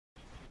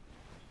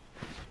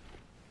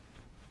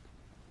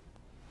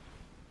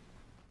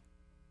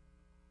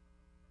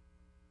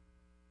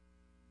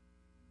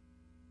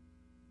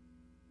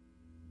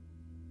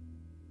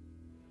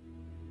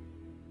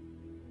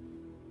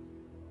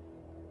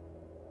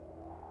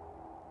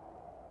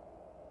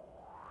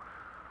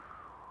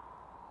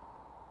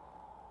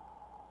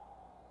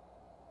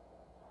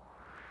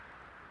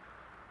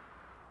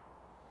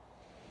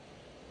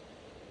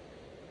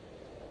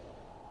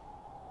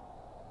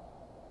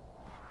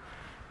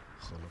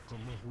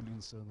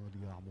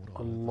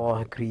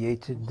Allah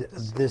created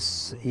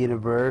this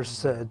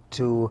universe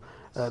to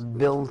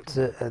build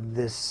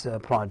this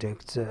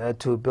project,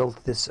 to build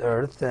this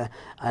earth,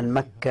 and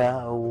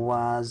Mecca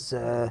was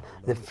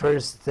the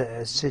first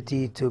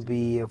city to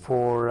be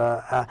for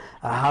a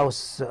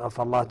house of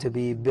Allah to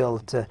be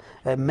built.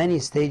 Many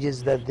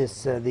stages that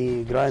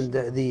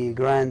the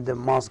grand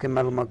mosque in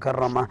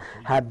Al-Mukarramah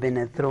had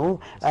been through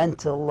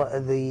until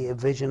the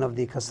vision of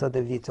the Qasad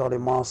of the Tali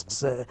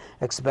Mosque's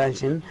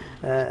expansion.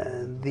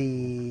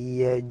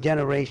 The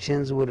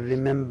generations will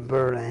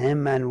remember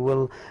him and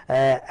will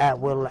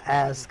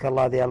ask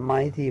Allah the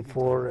Almighty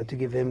to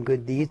give him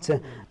good deeds.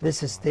 This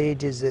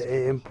stage is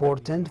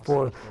important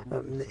for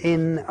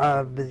during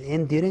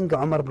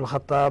Umar ibn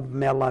Khattab,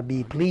 may Allah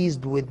be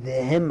pleased with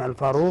him,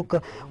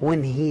 Al-Faruq,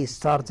 when he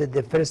started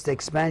the first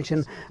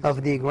expansion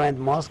of the Grand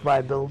Mosque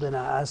by building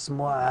a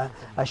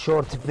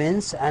short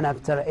fence, and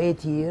after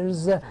 8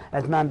 years,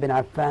 Uthman bin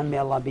Affan, may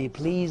Allah be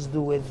pleased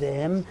with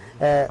him,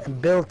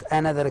 built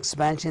another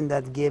expansion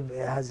that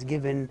has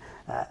given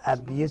a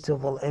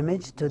beautiful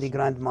image to the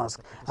Grand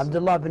Mosque.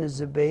 Abdullah bin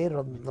Zubayr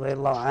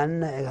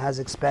has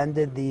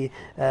expanded the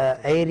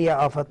area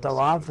of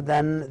At-Tawaf.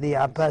 Then the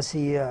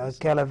Abbasi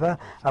Caliph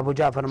Abu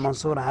Ja'far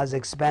Mansur has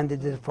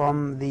expanded it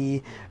from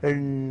the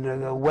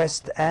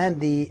west and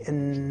the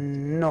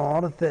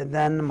north.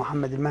 Then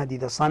Muhammad al-Mahdi,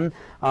 the son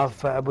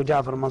of Abu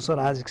Ja'far Mansur,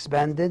 has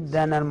expanded.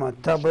 Then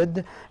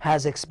Al-Mu'tabid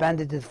has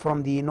expanded it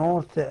from the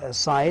north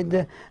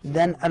side.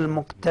 Then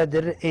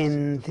Al-Muqtadir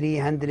in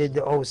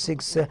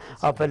 306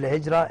 of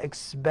Al-Hijrah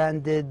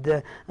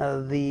expanded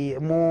the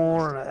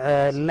more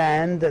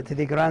land to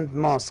the Grand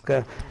Mosque.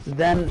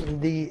 Then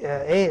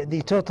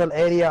the total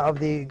area of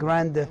the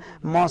Grand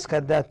Mosque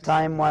at that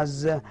time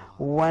was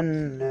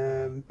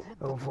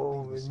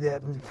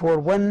for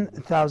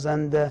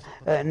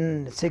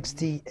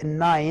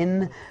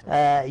 1069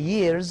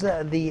 years.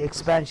 The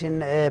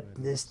expansion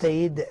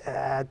stayed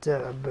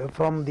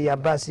from the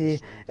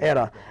Abbasi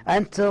era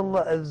until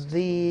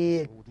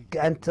the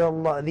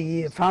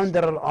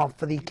founder of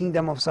the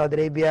Kingdom of Saudi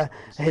Arabia,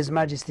 His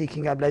Majesty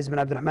King Abdullah bin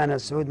Abdurrahman Al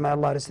Saud, may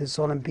Allah rest his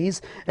soul in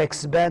peace,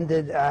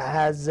 expanded,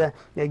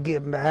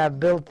 have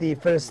built the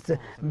first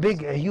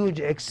huge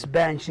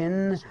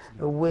expansion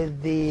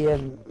with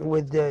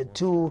the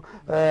two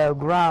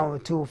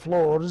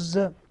floors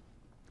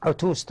or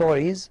 2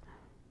 stories.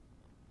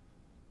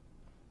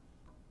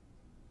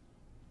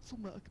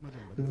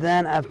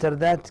 Then after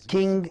that,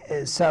 King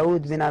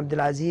Saud bin Abdul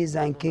Aziz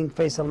and King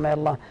Faisal, may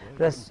Allah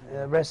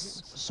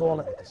rest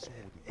soul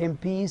in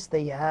peace,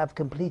 they have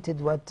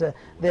completed what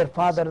their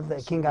father,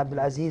 King Abdul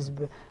Aziz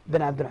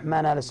bin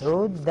Abdurrahman Al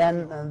Saud.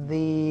 Then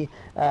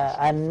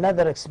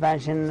another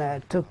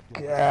expansion took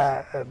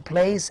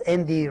place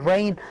in the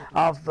reign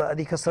of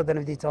the Custodian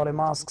of the Tali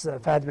Mosques,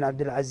 Fahd bin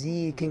Abdul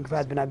Aziz, King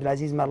Fahd bin Abdul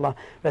Aziz, may Allah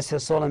rest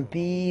his soul in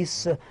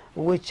peace,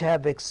 which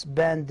have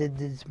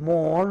expanded it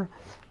more.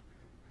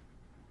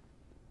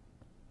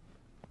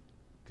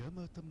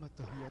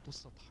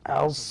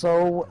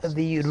 Also,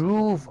 the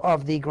roof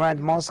of the Grand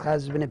Mosque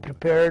has been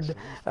prepared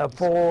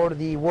for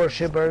the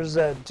worshippers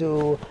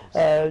to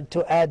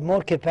add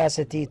more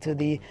capacity to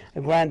the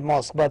Grand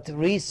Mosque. But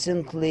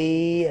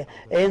recently,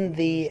 in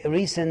the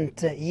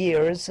recent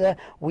years,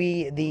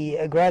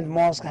 the Grand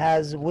Mosque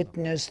has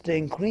witnessed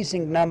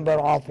increasing number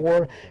of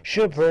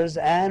worshippers,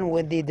 and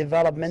with the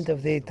development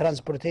of the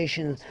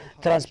transportation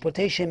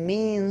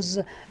means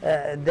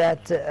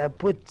that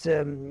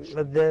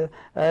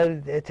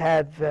it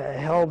have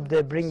helped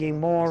bringing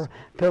more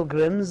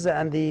pilgrims,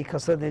 and the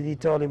Qasad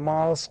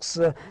mosques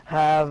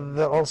have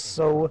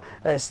also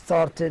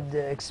started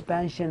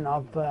expansion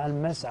of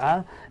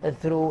Al-Mas'a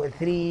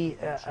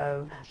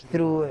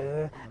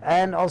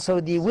and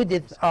also the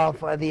width of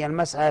the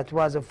Al-Mas'a, it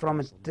was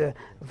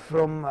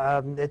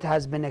it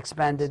has been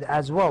expanded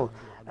as well.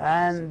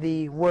 And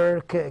the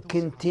work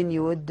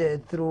continued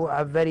through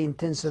a very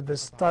intensive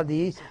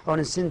studies.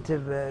 And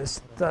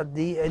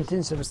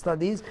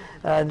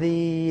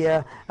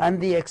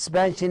the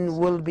expansion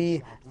will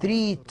be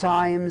 3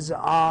 times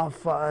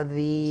of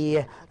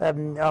the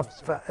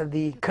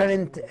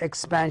current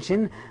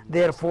expansion.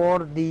 Therefore,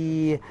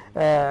 the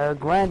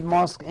Grand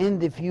Mosque in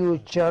the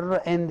future,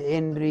 in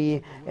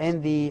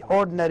the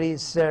ordinary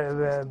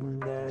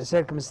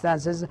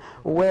circumstances,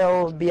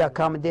 will be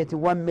accommodating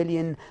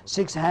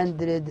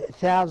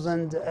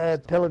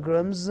 1,600,000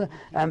 pilgrims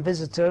and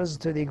visitors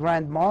to the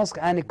Grand Mosque,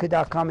 and it could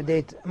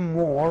accommodate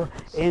more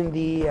in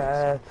the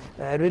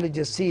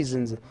religious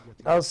seasons.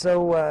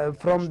 Also,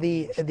 from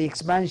the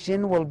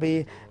expansion will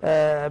be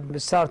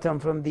starting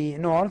from the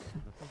north,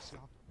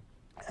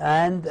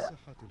 and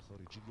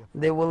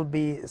there will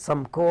be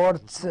some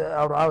courts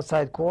or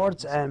outside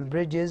courts and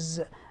bridges,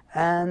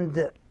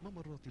 and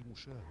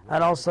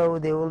also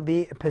there will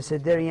be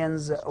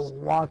pedestrians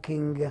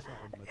walking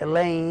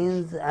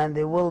lanes, and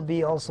there will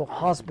be also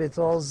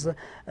hospitals,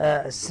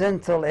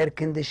 central air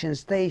conditioning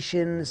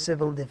station,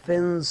 civil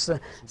defense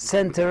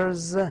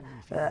centers,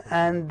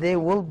 and they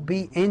will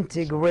be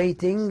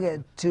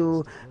integrating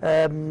to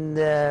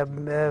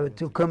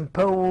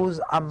compose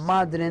a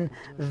modern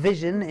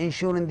vision,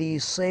 ensuring the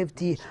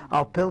safety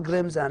of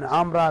pilgrims and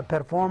Umrah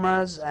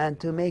performers, and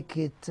to make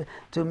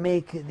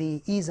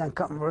the ease and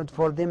comfort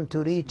for them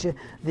to reach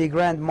the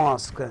Grand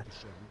Mosque.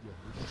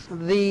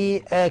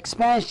 The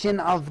expansion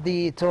of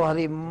the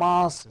Tohri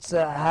mosques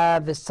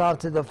have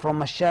started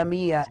from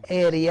Shamiya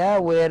area,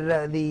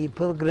 where the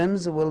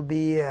pilgrims will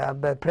be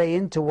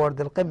praying toward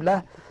the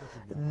Qibla.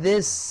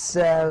 This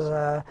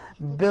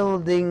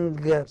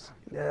building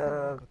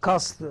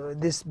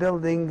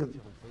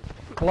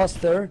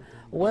cluster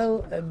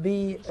will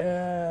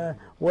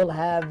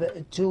have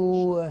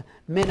 2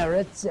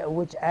 minarets,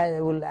 which add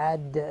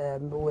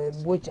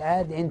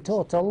in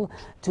total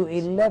to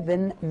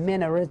 11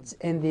 minarets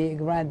in the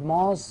Grand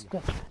Mosque,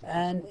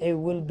 and it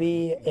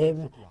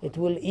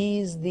will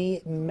ease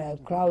the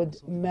crowd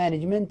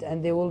management,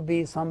 and there will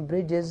be some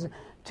bridges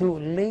to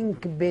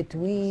link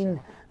between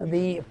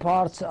the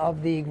parts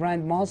of the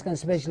Grand Mosque, and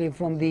especially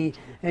from the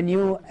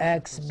new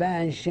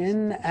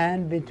expansion,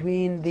 and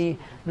between the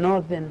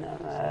northern,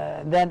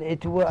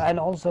 it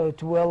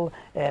will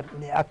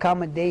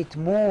accommodate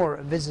more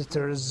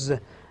visitors.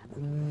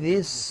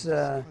 This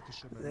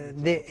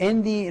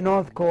in the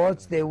north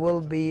courts there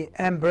will be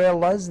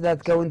umbrellas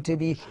that going to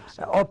be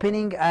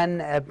opening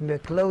and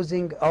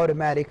closing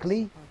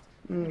automatically.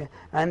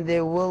 And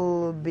there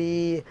will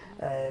be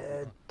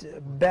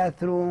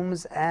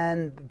bathrooms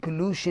and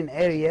pollution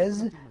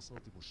areas,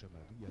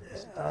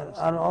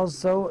 and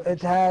also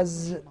it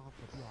has,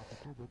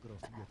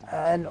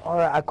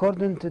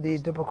 according to the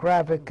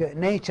topographic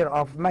nature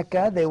of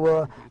Mecca,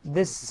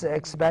 this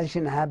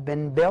expansion have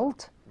been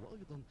built.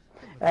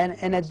 And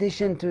in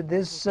addition to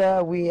this,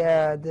 there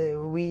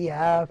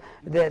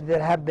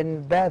have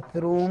been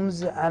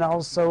bathrooms and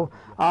also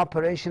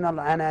operational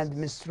and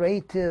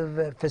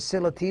administrative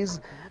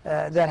facilities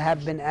that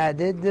have been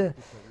added.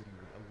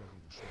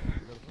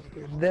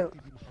 There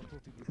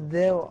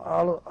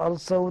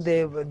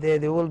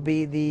will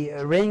be the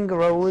ring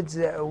roads,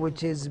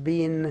 which is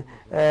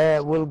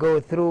will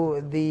go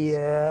through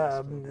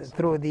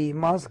the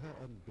mosque.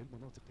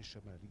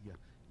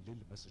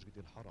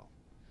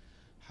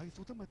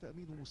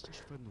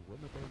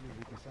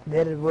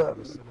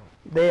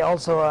 They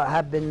also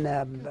have been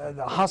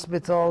the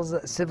hospitals,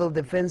 civil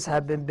defense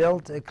have been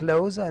built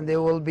close, and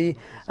there will be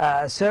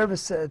a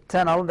service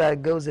tunnel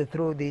that goes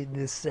through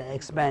this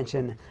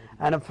expansion.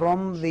 And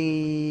from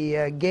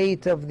the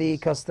gate of the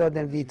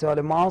custodian of the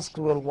Tohri Mosque,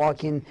 we'll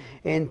walk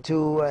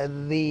into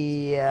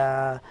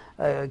the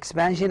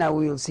expansion, and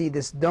we will see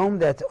this dome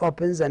that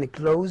opens and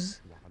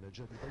closes.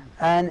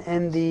 And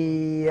in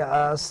the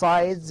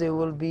sides there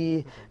will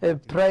be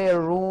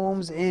prayer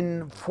rooms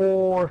in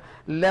 4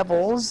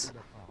 levels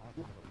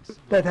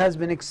that has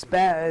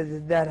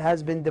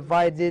been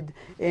divided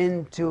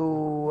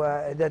into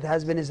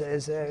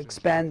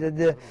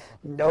expanded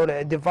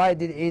or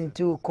divided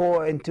into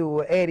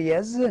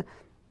areas.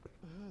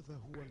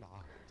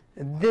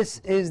 This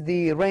is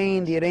the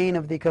reign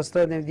of the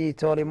custodian of the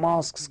Tohri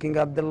Mosques, King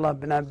Abdullah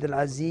bin Abdul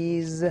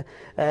Aziz.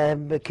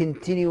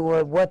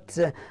 Continue what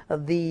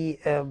the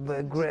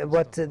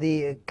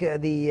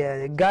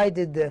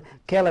guided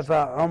Caliph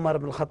Umar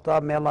ibn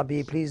Khattab, may Allah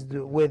be pleased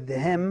with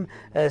him,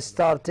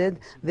 started.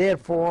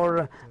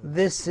 Therefore,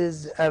 this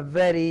is a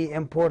very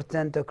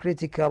important,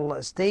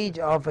 critical stage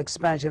of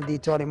expansion of the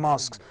Tohri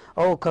Mosques.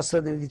 Oh,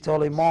 custodian of the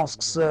Tohri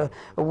Mosques,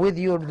 with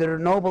your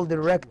noble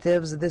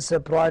directives, this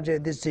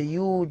project, this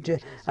huge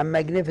and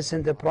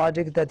magnificent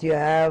project that you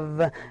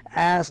have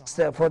asked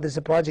for this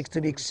project to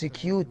be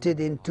executed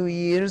in 2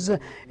 years.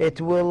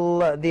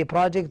 The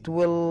project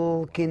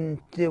will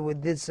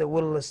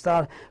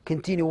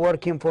continue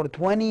working for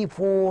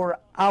 24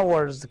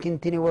 hours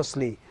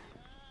continuously.